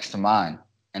 "Right next to mine."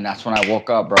 And that's when I woke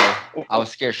up, bro. I was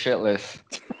scared shitless.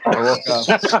 I woke up.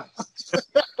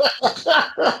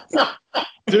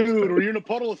 Dude, were you in a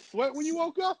puddle of sweat when you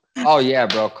woke up? Oh yeah,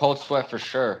 bro. Cold sweat for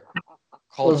sure.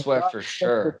 Cold sweat for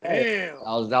sure. Damn.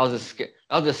 That was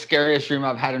the scariest dream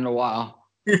I've had in a while.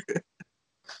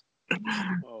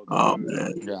 Oh, dude.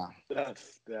 man. Yeah.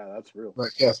 That's real. But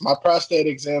yes, my prostate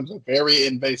exams are very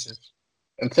invasive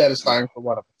and satisfying for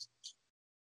one of us.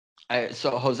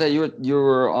 So Jose, you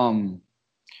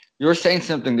were saying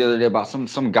something the other day about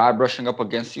some guy brushing up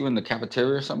against you in the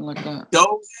cafeteria or something like that.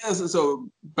 Oh, yeah. So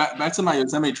back to my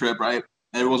Yosemite trip, right?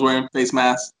 Everyone's wearing face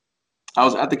masks. I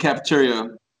was at the cafeteria,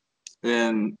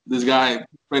 and this guy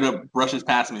straight up brushes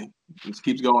past me. Just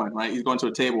keeps going, right? He's going to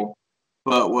a table.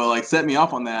 But what set me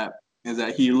off on that is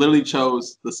that he literally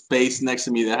chose the space next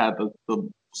to me that had the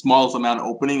smallest amount of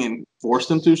opening and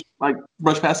forced him to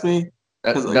brush past me.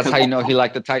 That's how you know he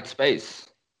liked the tight space.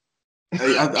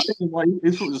 I think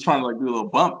he's just trying to do a little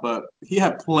bump, but he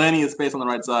had plenty of space on the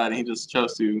right side, and he just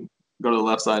chose to go to the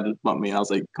left side and just bump me. And I was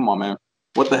like, "Come on, man,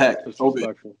 what the heck?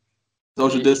 Disrespectful.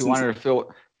 Social He distance." wanted to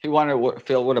feel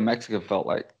what a Mexican felt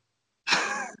like.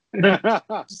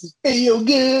 Feel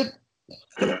good.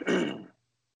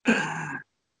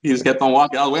 He just kept on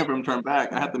walking. I was waiting for him to turn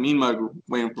back. I had the mean mug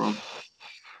waiting for him.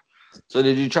 So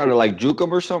did you try to juke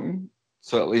him or something?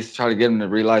 So at least try to get him to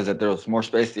realize that there was more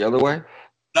space the other way.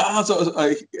 No, so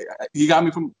he got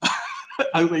me from.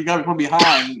 He got me from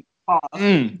behind.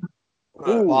 Pause.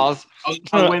 I was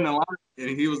waiting in line, and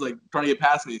he was trying to get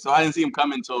past me. So I didn't see him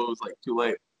coming until it was too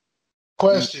late.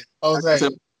 Question, Jose. So,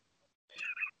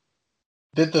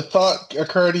 Did the thought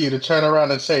occur to you to turn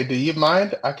around and say, "Do you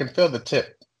mind? I can feel the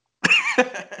tip."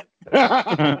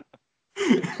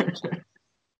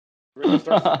 Really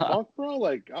start some funk, bro? I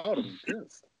would have been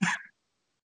pissed.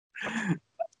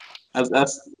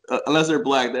 that's unless they're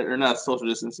black, they're not social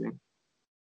distancing.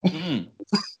 And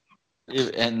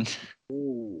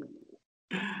Ooh.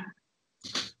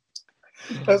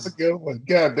 That's a good one.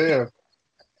 God damn.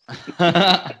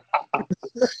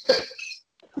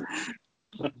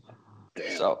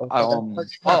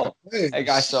 So hey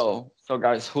guys, so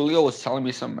guys, Julio was telling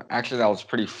me something actually that was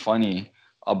pretty funny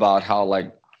about how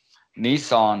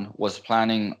Nissan was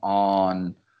planning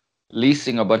on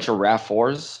leasing a bunch of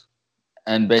RAV4s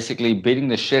and basically beating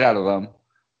the shit out of them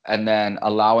and then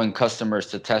allowing customers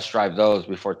to test drive those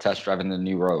before test driving the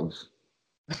new Rogues.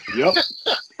 Yep.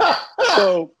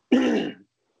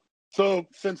 So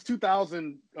since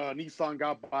 2000, Nissan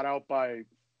got bought out by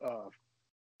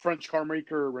French car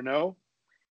maker Renault,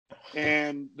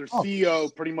 and their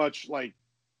CEO pretty much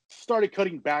started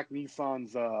cutting back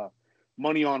Nissan's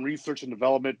money on research and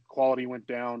development. Quality went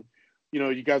down.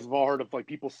 You guys have all heard of like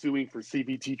people suing for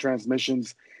CVT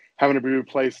transmissions having to be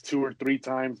replaced 2 or 3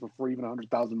 times before even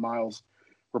 100,000 miles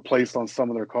replaced on some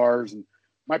of their cars. And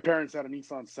my parents had a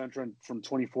Nissan Sentra from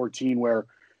 2014 where,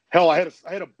 hell, I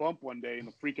had a bump one day and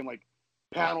the freaking like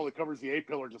panel that covers the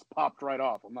A-pillar just popped right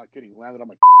off. I'm not kidding. It landed on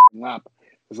my lap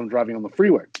as I'm driving on the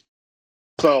freeway.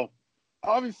 So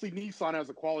obviously Nissan has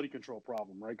a quality control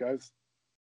problem, right, guys?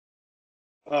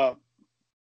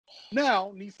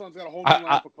 Now Nissan's got a whole new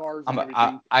lineup of cars and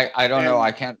everything. I don't know.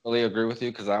 I can't really agree with you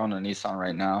because I own a Nissan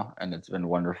right now, and it's been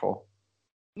wonderful.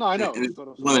 No, I know.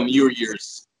 One of the newer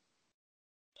years.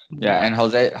 Yeah, and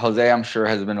Jose, I'm sure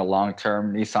has been a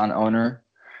long-term Nissan owner.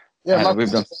 Yeah,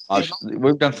 we've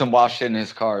done some wash shit in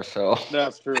his car, so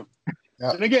that's true.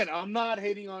 Yeah. And again, I'm not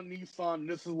hating on Nissan.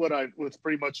 This is what's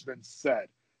pretty much been said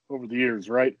over the years,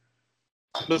 right?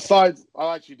 Besides,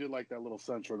 I actually did like that little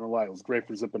Sentra. No lie, it was great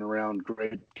for zipping around.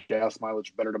 Great gas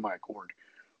mileage, better than my Accord.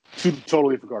 2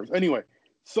 totally different cars. Anyway,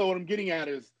 so what I'm getting at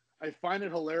is, I find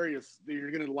it hilarious that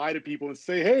you're going to lie to people and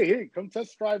say, "Hey, come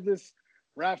test drive this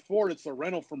RAV4. It's a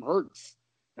rental from Hertz,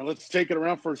 and let's take it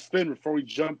around for a spin before we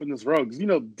jump in this road." Because you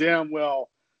know damn well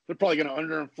they're probably going to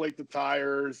underinflate the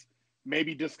tires,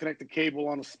 maybe disconnect the cable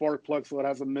on a spark plug so it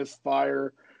has a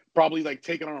misfire, probably like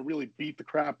take it on a really beat the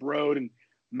crap road and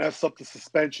mess up the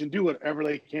suspension, do whatever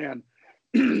they can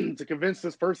to convince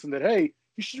this person that, hey,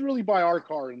 you should really buy our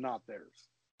car and not theirs.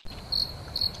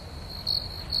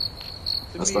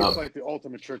 To me, it's like the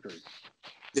ultimate trickery.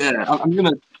 Yeah, I'm going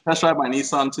to test drive my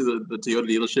Nissan to the Toyota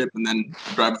dealership and then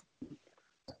drive.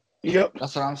 Yep.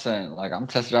 That's what I'm saying. Like, I'm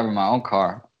test driving my own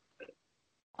car.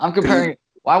 I'm comparing.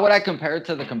 Why would I compare it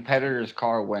to the competitor's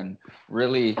car when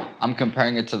really I'm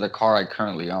comparing it to the car I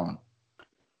currently own?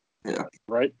 Yeah.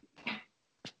 Right?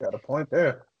 Got a point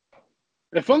there.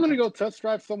 If I'm going to go test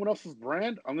drive someone else's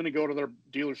brand, I'm going to go to their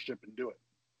dealership and do it.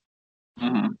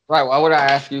 Mm-hmm. Right. Why would I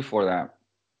ask you for that?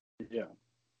 Yeah.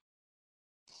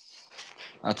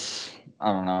 I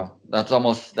don't know. That's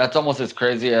almost as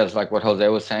crazy as like what Jose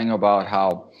was saying about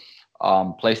how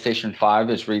PlayStation 5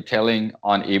 is retailing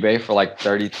on eBay for like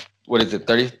 32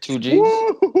 G's?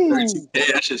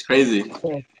 Hey, that shit's crazy.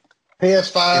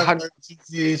 PS5, 32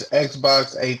 G's,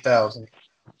 Xbox 8,000.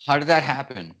 How did that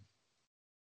happen?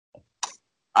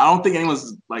 I don't think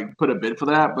anyone's like put a bid for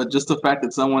that, but just the fact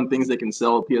that someone thinks they can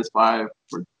sell a PS5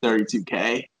 for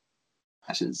 $32K,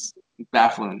 that's just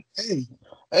baffling.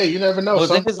 Hey, you never know. Well,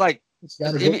 the thing is, like,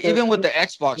 even with the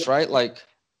Xbox, right? Like,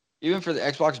 even for the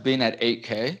Xbox being at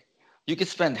 8K, you could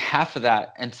spend half of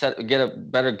that and get a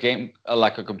better game,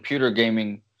 like a computer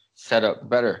gaming setup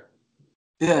better.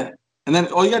 Yeah, and then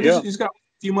all you got to do is you just got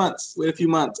wait a few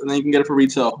months, and then you can get it for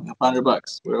retail,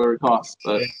 $500, whatever it costs.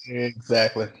 But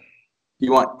exactly.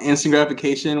 You want instant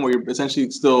gratification where you're essentially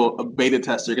still a beta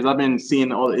tester, because I've been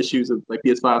seeing all the issues that like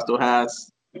PS5 still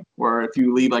has, where if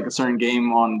you leave like a certain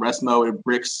game on rest mode, it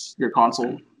bricks your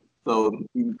console. So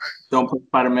you don't play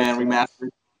Spider-Man Remastered.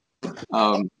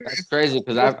 That's crazy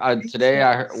because today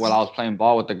I heard, while I was playing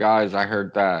ball with the guys, I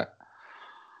heard that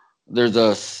there's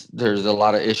a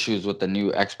lot of issues with the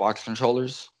new Xbox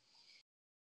controllers.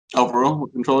 Overall,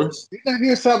 with controllers? Didn't I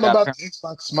hear something about the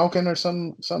Xbox smoking or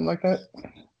something like that?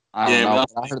 I don't know.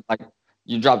 I heard like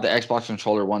you drop the Xbox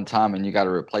controller one time and you got to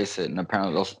replace it, and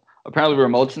apparently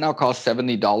remotes now cost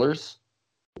 $70.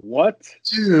 What,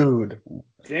 dude?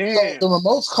 Damn! So the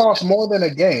remotes cost more than a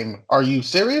game. Are you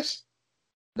serious?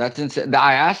 That's insane.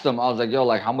 I asked them. I was like, "Yo,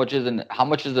 like, how much is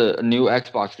a new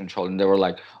Xbox controller?" And they were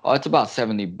like, "Oh, it's about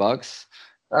 $70."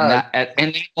 And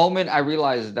in that moment, I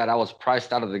realized that I was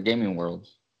priced out of the gaming world.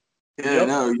 Yeah,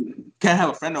 no, you can't have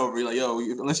a friend over. You're like, yo,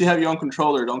 unless you have your own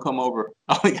controller, don't come over.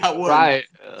 I only got one. Right.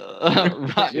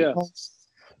 Right. Yeah.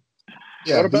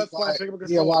 Yeah. What about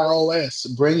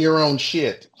BYOS? Bring your own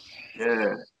shit.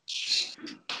 Yeah.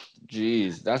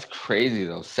 Jeez, that's crazy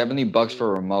though. $70 for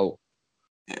a remote.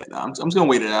 Yeah, no, I'm just gonna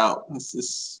wait it out. It's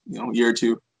just a year or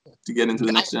two to get into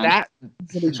the next gen. I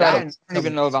don't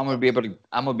even know if I'm gonna be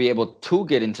able to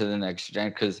get into the next gen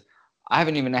because I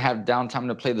haven't even had downtime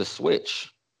to play the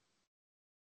Switch.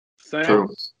 Same. True.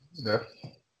 Yeah.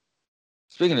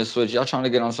 Speaking of Switch, y'all trying to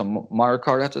get on some Mario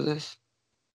Kart after this?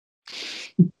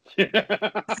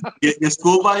 Get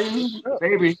schooled by you,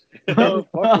 baby. No,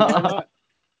 fuck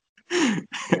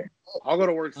it, I'll go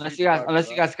to work. Unless you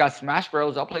guys got Smash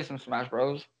Bros, I'll play some Smash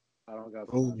Bros. I don't got.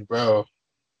 Ooh, bro.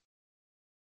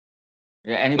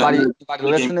 Yeah. Anybody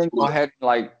listening? Go ahead and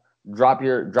like drop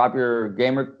your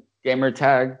gamer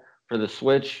tag for the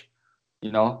Switch.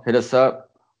 Hit us up.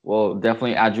 We'll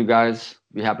definitely add you guys.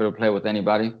 Be happy to play with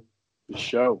anybody. The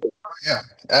show. Yeah,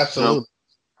 absolutely.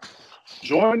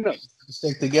 Join us.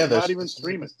 stick together. Not even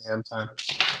streaming. Damn time.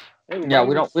 Hey, Yeah,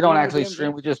 we don't actually stream.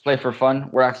 stream. We just play for fun.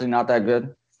 We're actually not that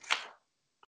good.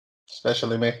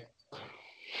 Especially me.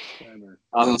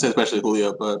 I was gonna say especially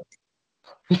Julio, but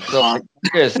So,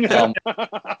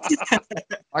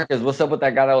 Marcus, what's up with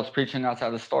that guy that was preaching outside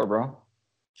the store, bro?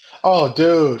 Oh,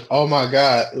 dude. Oh, my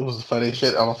God. It was the funny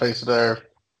shit on my face of the earth.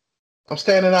 I'm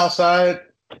standing outside.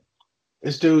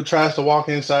 This dude tries to walk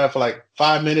inside for like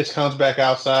 5 minutes, comes back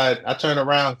outside. I turn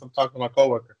around. I'm talking to my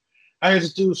coworker. I hear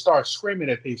this dude start screaming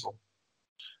at people.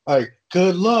 Like,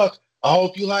 good luck. I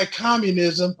hope you like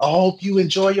communism. I hope you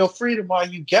enjoy your freedom while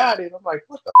you got it. I'm like,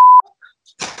 what the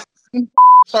f-?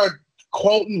 Start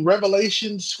quoting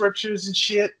Revelation scriptures and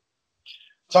shit.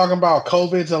 Talking about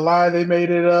COVID's a lie. They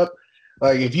made it up.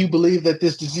 Like, if you believe that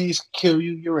this disease can kill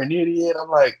you, you're an idiot. I'm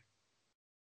like,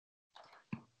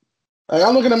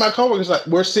 I'm looking at my coworkers like,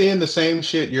 we're seeing the same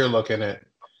shit you're looking at.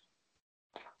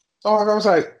 So I was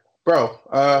like, bro,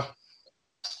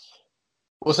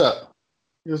 what's up?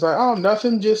 He was like, oh,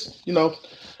 nothing, just,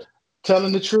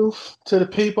 telling the truth to the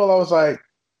people. I was like,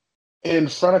 in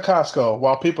front of Costco,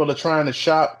 while people are trying to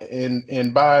shop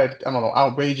and buy, I don't know,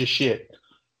 outrageous shit,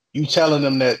 you telling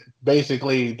them that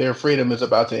basically their freedom is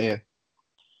about to end.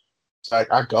 It's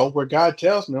like, I go where God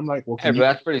tells me. I'm like, well, Hey, but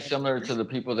that's pretty similar to the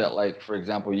people that, like, for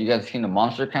example, you guys seen the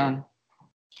Monster Can?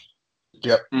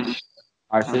 Yep. All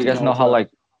right, so you guys know how, like,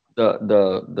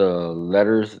 the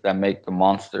letters that make the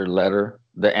monster letter,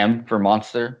 the M for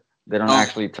monster, they don't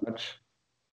actually touch.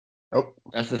 Nope.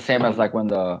 That's the same as like when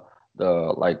the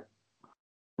like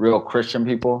real Christian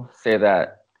people say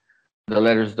that the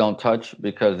letters don't touch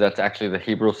because that's actually the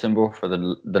Hebrew symbol for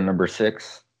the number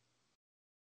 6.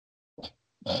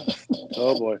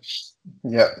 Oh boy.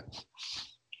 Yep.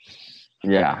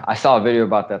 Yeah, I saw a video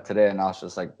about that today, and I was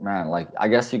just like, man, like I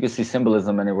guess you can see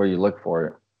symbolism anywhere you look for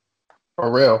it.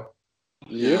 For real.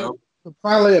 Yeah.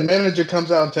 Finally, a manager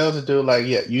comes out and tells the dude, like,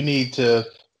 yeah, you need to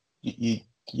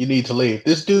leave.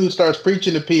 This dude starts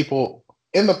preaching to people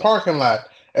in the parking lot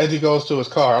as he goes to his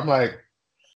car. I'm like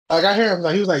I hear him,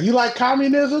 like, he was like, you like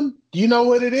communism? Do you know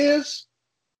what it is?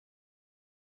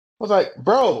 I was like,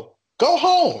 bro, go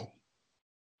home.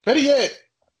 Better yet,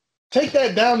 take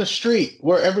that down the street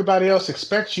where everybody else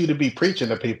expects you to be preaching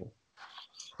to people.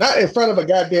 Not in front of a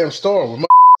goddamn store where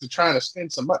are trying to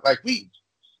spend some money.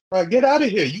 Like, get out of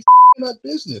here. You not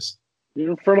business.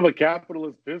 You're in front of a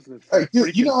capitalist business. Like,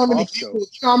 you know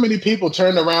how many people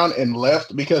turned around and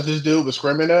left because this dude was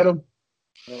screaming at them?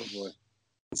 Oh boy.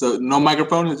 So no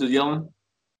microphone, he's just yelling?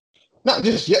 Not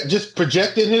just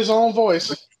projecting his own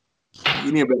voice.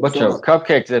 You need a bunch of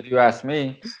cupcakes, if you ask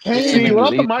me. Hey,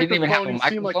 without the microphone, you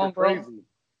seem like you're crazy.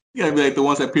 You gotta be like the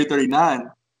ones at Pier 39.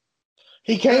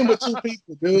 He came with 2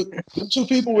 people, dude. The 2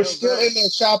 people were still in there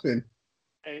shopping.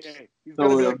 Hey, he's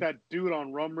gotta be like that dude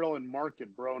on Rumrill and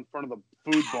Market, bro, in front of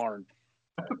the food barn.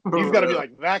 He's gotta be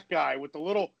like that guy with the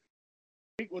little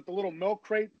milk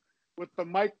crate with the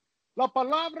mic. La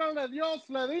palabra de Dios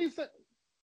le dice.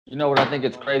 You know what I think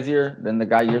is crazier than the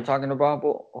guy you're talking about,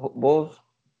 Bulls?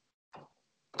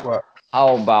 What?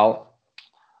 How about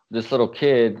this little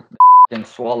kid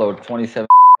swallowed 27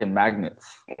 magnets?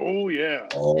 Oh yeah.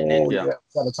 In India. Yeah.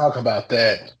 Gotta talk about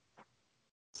that.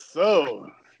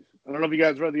 So, I don't know if you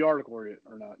guys read the article or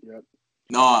not yet.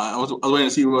 No, I was waiting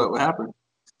to see what happened.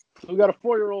 So we got a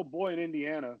 4-year-old boy in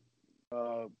Indiana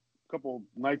a couple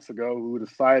nights ago who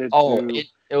decided to...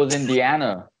 it was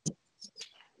Indiana.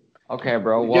 Okay,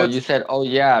 bro. Well, you said, oh,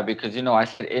 yeah, because, I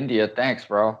said India. Thanks,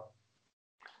 bro.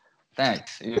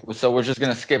 Thanks. So we're just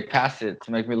going to skip past it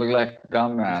to make me look like a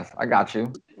dumbass. I got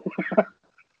you.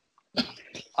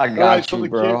 I got you,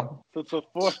 bro. So it's a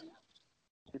 4...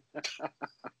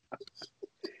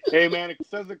 Hey, man, it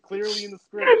says it clearly in the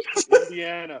script.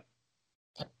 Indiana.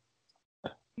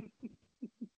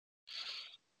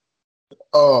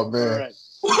 Oh, man. All right.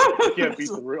 You can't beat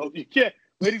the real. You can't,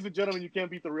 ladies and gentlemen, you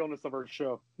can't beat the realness of our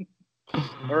show.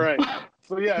 All right.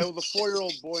 So, yeah, it was a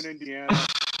 4-year-old boy in Indiana.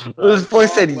 This boy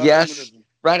said yes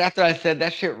right after I said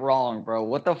that shit wrong, bro.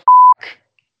 What the f?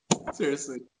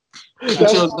 Seriously. That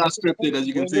show's not scripted, as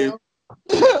you can see.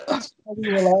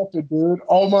 You were laughing, dude.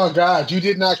 Oh, my God. You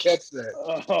did not catch that.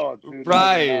 Oh, dude.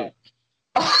 Right.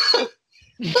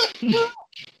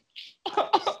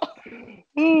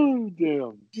 Oh,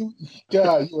 damn.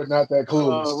 God, you were not that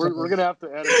clueless. We're going to have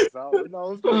to edit this out.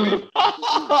 No,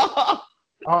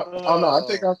 no,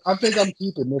 I think I'm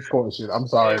keeping this portion. I'm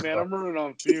sorry. Hey, man, I'm running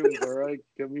on fumes, all right?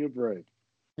 Give me a break.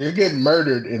 You're getting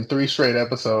murdered in 3 straight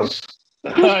episodes.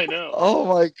 I know. Oh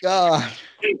my god,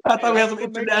 I thought we had some That's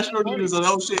what makes international it funny. news.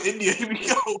 Oh shit, India, here we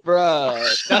go.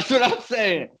 bruh. That's what I'm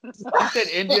saying. I said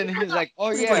Indian. He's like,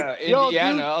 oh He's yeah, like, Yo,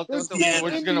 Indiana. dude, I was it's like, Indiana.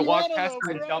 we're just gonna walk Indiana, past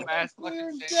though, my bro. dumbass It's clear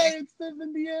fucking as saying. day. It says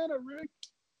Indiana, Rick.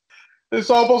 It's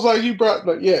almost like you brought,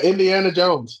 like, yeah, Indiana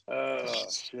Jones.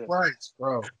 Shit. Right,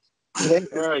 bro. All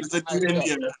right. It's in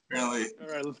India, apparently. All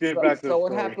right, let's get back to the So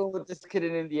what story. happened with this kid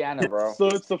in Indiana, bro? So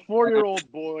it's a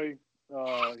 4-year-old boy.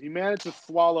 He managed to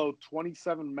swallow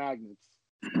 27 magnets.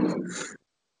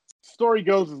 Story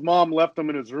goes, his mom left him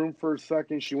in his room for a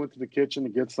second. She went to the kitchen to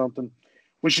get something.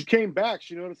 When she came back,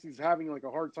 she noticed he's having like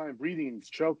a hard time breathing and he's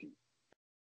choking.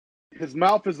 His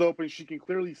mouth is open. She can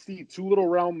clearly see 2 little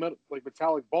round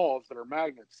metallic balls that are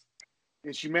magnets.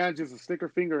 And she manages to stick her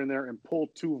finger in there and pull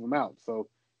 2 of them out. So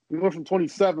we went from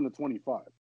 27 to 25.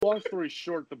 Long story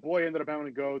short, the boy ended up having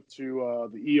to go to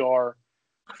the ER,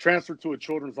 transferred to a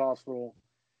children's hospital,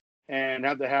 and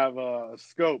had to have a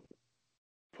scope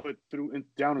put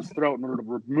down his throat in order to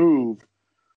remove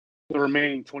the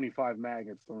remaining 25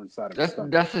 magnets that were inside of his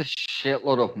stomach. That's a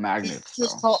shitload of magnets,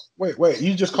 bro. Wait,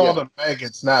 you just called them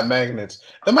maggots, not magnets.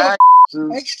 The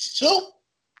maggots too?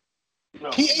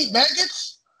 No. He ate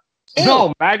maggots?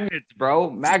 No, magnets, bro.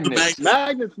 Magnets.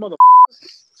 Magnets, mother.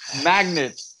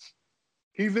 Magnets.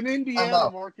 He's in Indiana,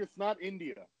 Marcus, not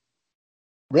India.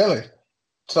 Really?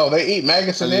 So they eat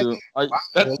maggots in India?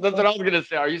 That's what I was gonna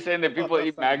say. Are you saying that people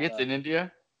eat maggots in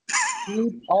India?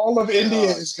 All of India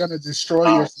is gonna destroy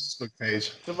your Facebook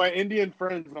page. To my Indian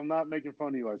friends, I'm not making fun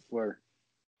of you, I swear.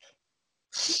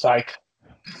 Psych.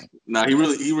 No, he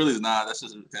really is not. That's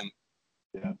just him.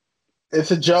 Yeah.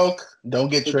 It's a joke. Don't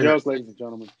get It's a triggered. joke, ladies and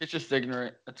gentlemen. It's just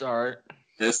ignorant. It's all right.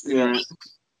 Yes, ignorant.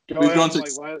 Go We've ahead, gone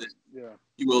to yeah.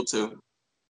 You will too.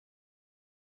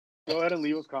 Go ahead and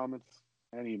leave us comments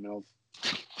and emails.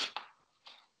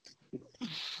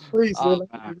 Please,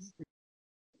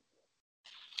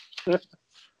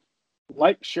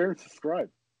 like, share, and subscribe.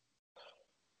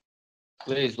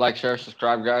 Please like, share,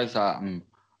 subscribe, guys. I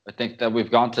think that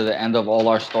we've gone to the end of all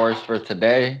our stories for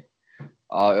today.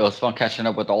 It was fun catching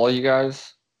up with all of you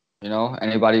guys. You know,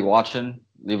 anybody watching,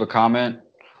 leave a comment.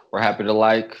 We're happy to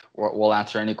we'll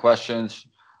answer any questions.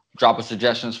 Drop us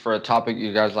suggestions for a topic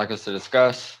you guys like us to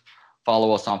discuss.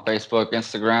 Follow us on Facebook,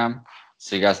 Instagram.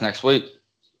 See you guys next week.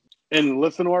 And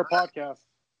listen to our podcast.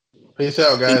 Peace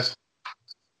out, guys.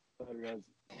 Later,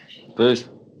 guys. Peace.